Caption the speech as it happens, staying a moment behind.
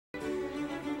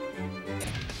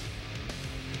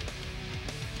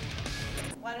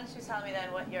why don't you tell me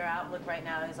then what your outlook right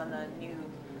now is on the new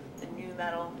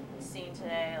metal scene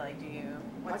today? Like,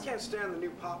 I can't stand the new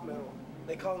pop metal.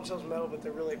 They call themselves metal, but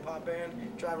they're really a pop band,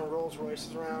 driving Rolls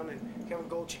Royces around and having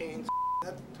gold chains.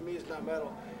 That to me is not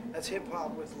metal. That's hip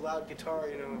hop with loud guitar,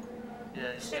 you know.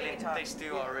 Yeah, they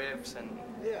steal our riffs and.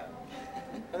 Yeah,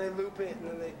 and they loop it,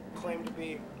 and then they claim to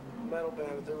be a metal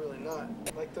band, but they're really not.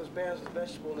 Like those bands with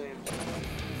vegetable names.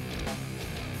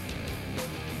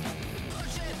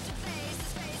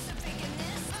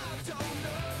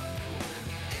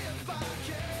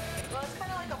 Well, it's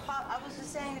kind of like a pop. I was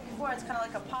just saying it before. It's kind of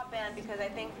like a pop band because I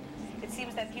think it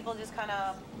seems that people just kind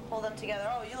of pull them together.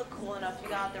 Oh, you look cool enough. You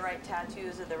got the right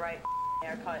tattoos or the right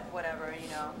haircut, whatever. You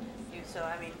know. So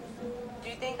I mean, do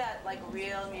you think that like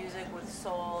real music with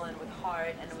soul and with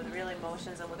heart and with real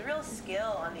emotions and with real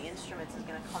skill on the instruments is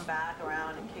gonna come back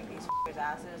around and kick these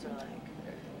asses, or like,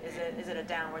 is it a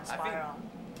downward spiral?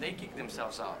 I think they kick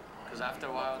themselves out because after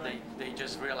a while they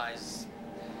just realize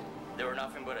they were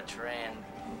nothing but a trend.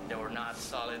 They were not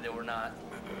solid. They were not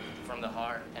from the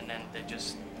heart, and then they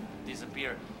just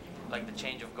disappear, like the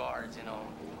change of guards. You know,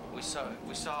 we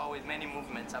saw with many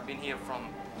movements. I've been here from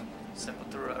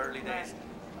Sepultura early days.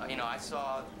 You know, I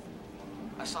saw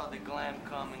the glam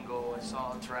come and go. I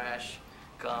saw trash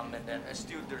come, and then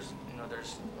still there's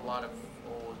a lot of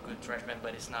old good trash band,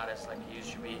 but it's not as like it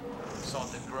used to be. Saw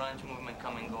the grunge movement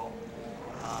come and go.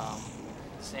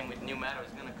 Same with new metal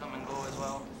is gonna come and go as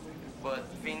well. But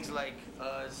things like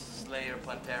us, Slayer,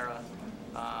 Pantera,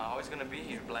 always gonna be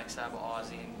here. Black Sabbath,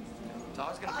 Ozzy, it's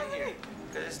always gonna be here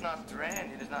because it's not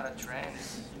trend. It is not a trend.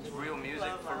 It's real music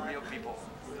for real people.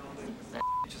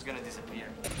 It's just gonna disappear.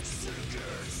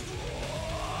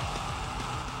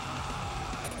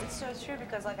 It's so true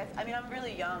because like I mean I'm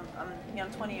really young.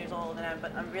 I'm 20 years old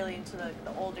but I'm really into the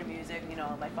older music. You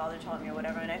know, my father taught me or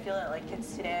whatever. And I feel that like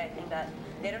kids today, I think that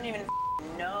they don't even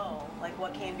know like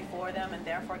what came before them and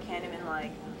therefore can't even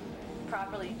like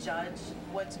properly judge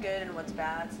what's good and what's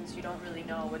bad since you don't really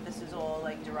know what this is all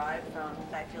like derived from.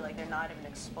 I feel like they're not even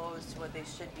exposed to what they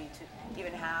should be to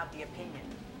even have the opinion.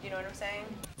 Do you know what I'm saying?